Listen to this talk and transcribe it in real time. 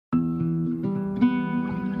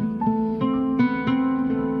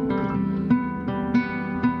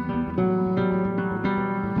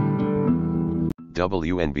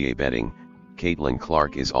WNBA betting, Caitlin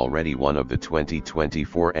Clark is already one of the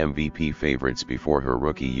 2024 MVP favorites before her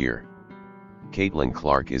rookie year. Caitlin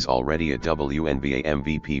Clark is already a WNBA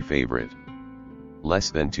MVP favorite.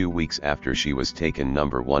 Less than 2 weeks after she was taken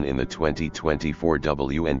number 1 in the 2024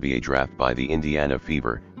 WNBA draft by the Indiana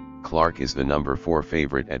Fever, Clark is the number 4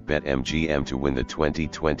 favorite at BetMGM to win the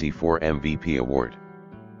 2024 MVP award.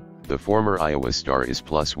 The former Iowa star is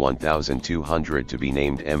plus 1,200 to be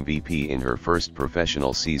named MVP in her first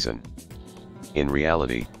professional season. In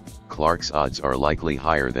reality, Clark's odds are likely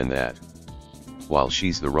higher than that. While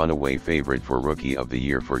she's the runaway favorite for Rookie of the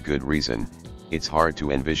Year for good reason, it's hard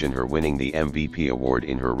to envision her winning the MVP award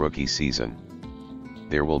in her rookie season.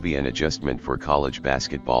 There will be an adjustment for college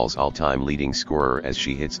basketball's all-time leading scorer as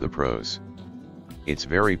she hits the pros. It's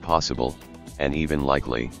very possible, and even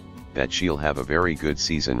likely, that she'll have a very good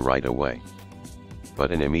season right away. But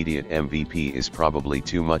an immediate MVP is probably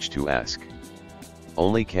too much to ask.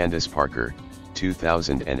 Only Candace Parker,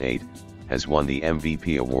 2008, has won the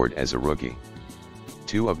MVP award as a rookie.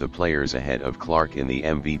 2 of the players ahead of Clark in the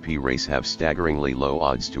MVP race have staggeringly low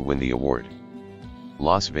odds to win the award.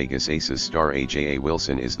 Las Vegas Aces star A'ja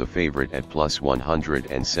Wilson is the favorite at plus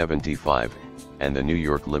 175, and the New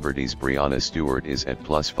York Liberty's Breanna Stewart is at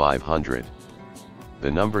plus 500. The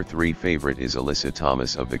number 3 favorite is Alyssa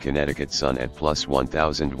Thomas of the Connecticut Sun at plus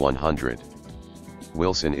 1,100.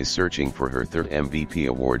 Wilson is searching for her 3rd MVP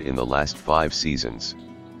award in the last 5 seasons.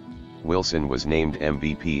 Wilson was named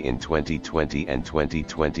MVP in 2020 and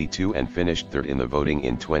 2022 and finished 3rd in the voting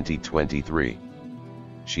in 2023.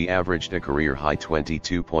 She averaged a career-high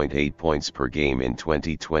 22.8 points per game in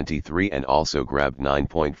 2023 and also grabbed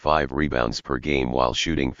 9.5 rebounds per game while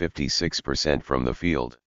shooting 56% from the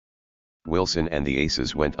field. Wilson and the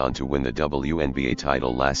Aces went on to win the WNBA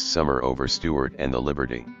title last summer over Stewart and the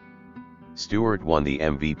Liberty. Stewart won the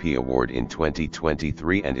MVP award in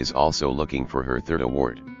 2023 and is also looking for her 3rd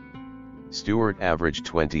award. Stewart averaged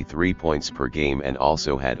 23 points per game and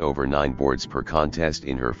also had over 9 boards per contest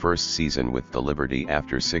in her first season with the Liberty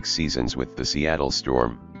after 6 seasons with the Seattle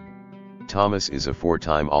Storm. Thomas is a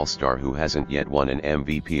 4-time All-Star who hasn't yet won an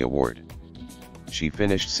MVP award. She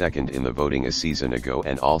finished 2nd in the voting a season ago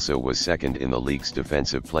and also was 2nd in the league's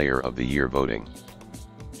Defensive Player of the Year voting.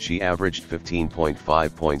 She averaged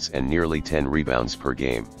 15.5 points and nearly 10 rebounds per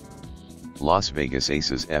game. Las Vegas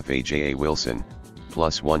Aces A'ja Wilson,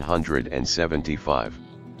 plus 175.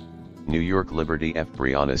 New York Liberty F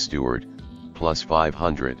Breanna Stewart, plus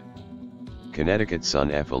 500. Connecticut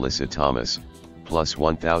Sun F Alyssa Thomas, plus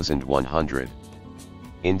 1,100.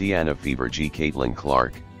 Indiana Fever G Caitlin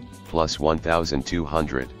Clark, plus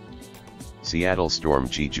 1,200. Seattle Storm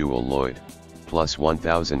G Jewell Loyd, plus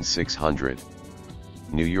 1,600.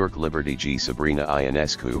 New York Liberty G Sabrina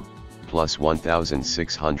Ionescu, plus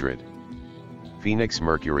 1,600. Phoenix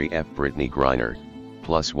Mercury F Brittney Griner,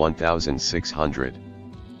 plus 1,600.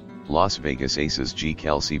 Las Vegas Aces G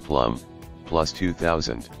Kelsey Plum, plus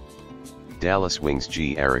 2,000. Dallas Wings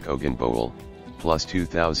G Arike Ogunbowale, plus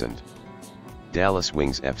 2,000. Dallas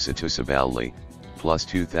Wings F Ogunbowale, plus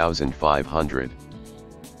 2,500.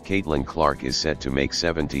 Caitlin Clark is set to make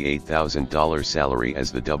 $78,000 salary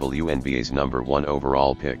as the WNBA's number 1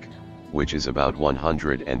 overall pick, which is about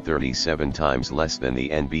 137 times less than the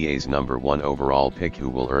NBA's number 1 overall pick, who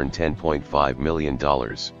will earn $10.5 million.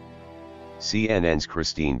 CNN's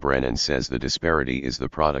Christine Brennan says the disparity is the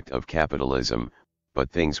product of capitalism,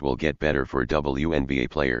 but things will get better for WNBA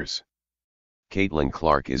players. Caitlin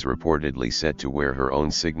Clark is reportedly set to wear her own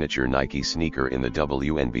signature Nike sneaker in the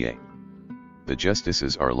WNBA. The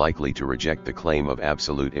justices are likely to reject the claim of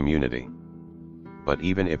absolute immunity. But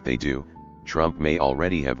even if they do, Trump may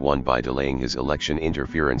already have won by delaying his election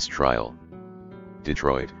interference trial.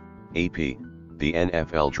 Detroit, AP, the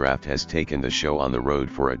NFL draft has taken the show on the road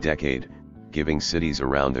for a decade, giving cities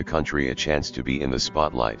around the country a chance to be in the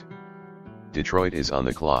spotlight. Detroit is on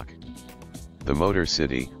the clock. The Motor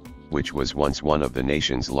City, which was once one of the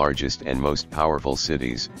nation's largest and most powerful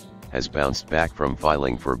cities, has bounced back from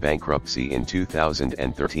filing for bankruptcy in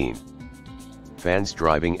 2013. Fans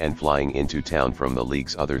driving and flying into town from the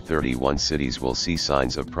league's other 31 cities will see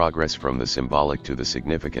signs of progress from the symbolic to the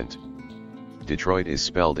significant. Detroit is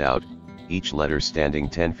spelled out, each letter standing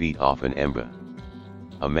 10 feet off an emba.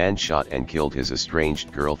 A man shot and killed his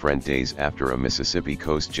estranged girlfriend days after a Mississippi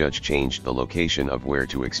coast judge changed the location of where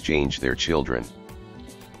to exchange their children.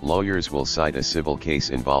 Lawyers will cite a civil case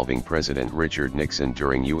involving President Richard Nixon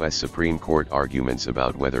during U.S. Supreme Court arguments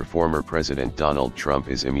about whether former President Donald Trump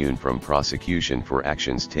is immune from prosecution for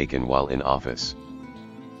actions taken while in office.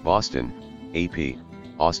 Boston, AP,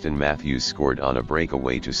 Austin Matthews scored on a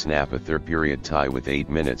breakaway to snap a third-period tie with 8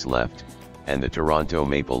 minutes left, and the Toronto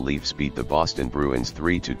Maple Leafs beat the Boston Bruins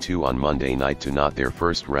 3-2 on Monday night to knot their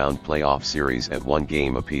first-round playoff series at 1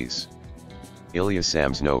 game apiece. Ilya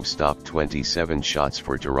Samsonov stopped 27 shots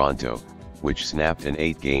for Toronto, which snapped an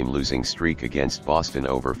 8-game losing streak against Boston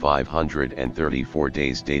over 534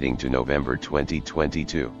 days dating to November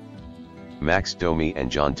 2022. Max Domi and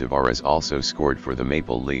John Tavares also scored for the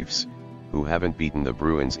Maple Leafs, who haven't beaten the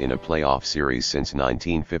Bruins in a playoff series since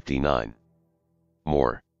 1959.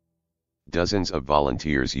 More. Dozens of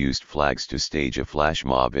volunteers used flags to stage a flash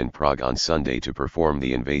mob in Prague on Sunday to perform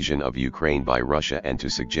the invasion of Ukraine by Russia and to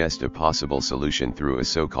suggest a possible solution through a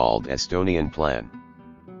so-called Estonian plan.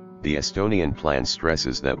 The Estonian plan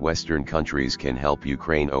stresses that Western countries can help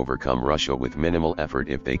Ukraine overcome Russia with minimal effort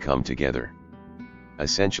if they come together.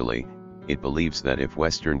 Essentially, it believes that if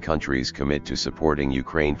Western countries commit to supporting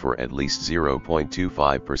Ukraine for at least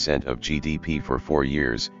 0.25% of GDP for 4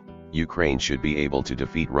 years, Ukraine should be able to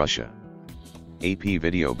defeat Russia. AP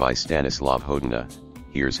video by Stanislav Hodina.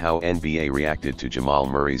 Here's how NBA reacted to Jamal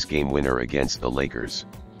Murray's game winner against the Lakers.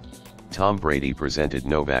 Tom Brady presented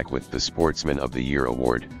Novak with the Sportsman of the Year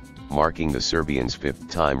award, marking the Serbian's 5th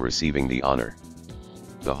time receiving the honor.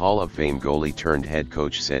 The Hall of Fame goalie turned head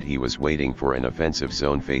coach said he was waiting for an offensive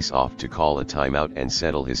zone face-off to call a timeout and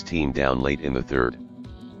settle his team down late in the third.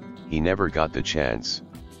 He never got the chance.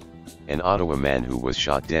 An Ottawa man who was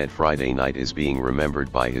shot dead Friday night is being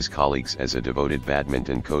remembered by his colleagues as a devoted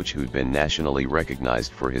badminton coach who'd been nationally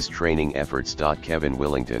recognized for his training efforts. Kevin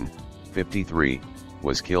Willington, 53,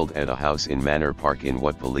 was killed at a house in Manor Park in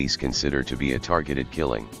what police consider to be a targeted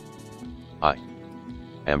killing. "I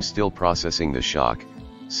am still processing the shock,"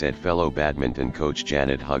 said fellow badminton coach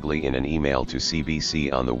Janet Hugley in an email to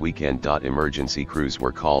CBC on the weekend. Emergency crews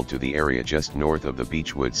were called to the area just north of the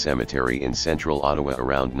Beechwood Cemetery in central Ottawa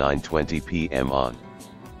around 9:20 p.m. on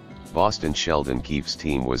Boston. Sheldon Keefe's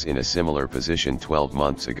team was in a similar position 12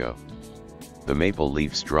 months ago. The Maple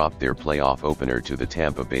Leafs dropped their playoff opener to the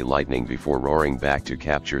Tampa Bay Lightning before roaring back to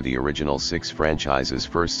capture the original Six franchise's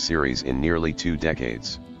first series in nearly 2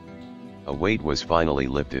 decades. A weight was finally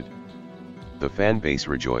lifted. The fan base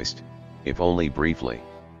rejoiced, if only briefly.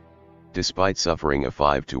 Despite suffering a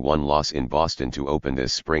 5-1 loss in Boston to open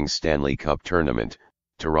this spring's Stanley Cup tournament,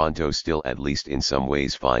 Toronto still, at least in some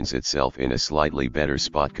ways, finds itself in a slightly better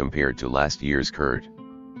spot compared to last year's Kurt.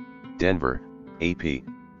 Denver, AP.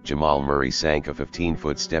 Jamal Murray sank a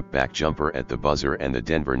 15-foot step-back jumper at the buzzer and the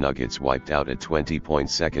Denver Nuggets wiped out a 20-point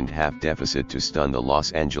second-half deficit to stun the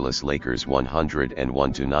Los Angeles Lakers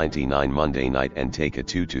 101-99 Monday night and take a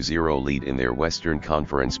 2-0 lead in their Western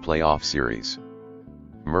Conference playoff series.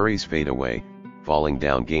 Murray's fadeaway, falling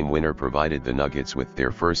down game winner provided the Nuggets with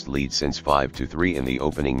their first lead since 5-3 in the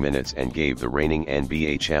opening minutes and gave the reigning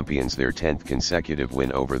NBA champions their 10th consecutive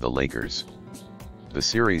win over the Lakers. The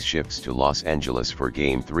series shifts to Los Angeles for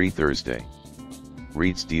Game 3 Thursday.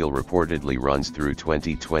 Reed's deal reportedly runs through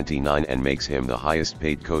 2029 and makes him the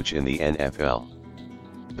highest-paid coach in the NFL.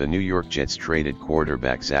 The New York Jets traded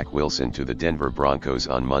quarterback Zach Wilson to the Denver Broncos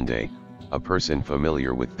on Monday, a person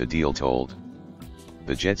familiar with the deal told.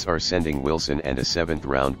 The Jets are sending Wilson and a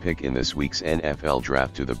 7th-round pick in this week's NFL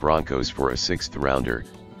draft to the Broncos for a 6th-rounder,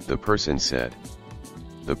 the person said.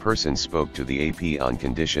 The person spoke to the AP on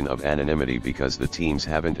condition of anonymity because the teams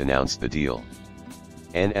haven't announced the deal.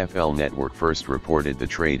 NFL Network first reported the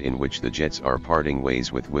trade in which the Jets are parting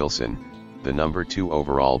ways with Wilson, the number 2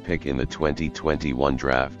 overall pick in the 2021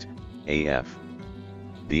 draft, AF.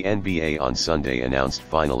 The NBA on Sunday announced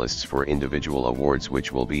finalists for individual awards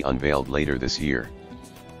which will be unveiled later this year.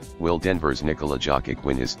 Will Denver's Nikola Jokic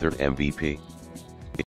win his 3rd MVP?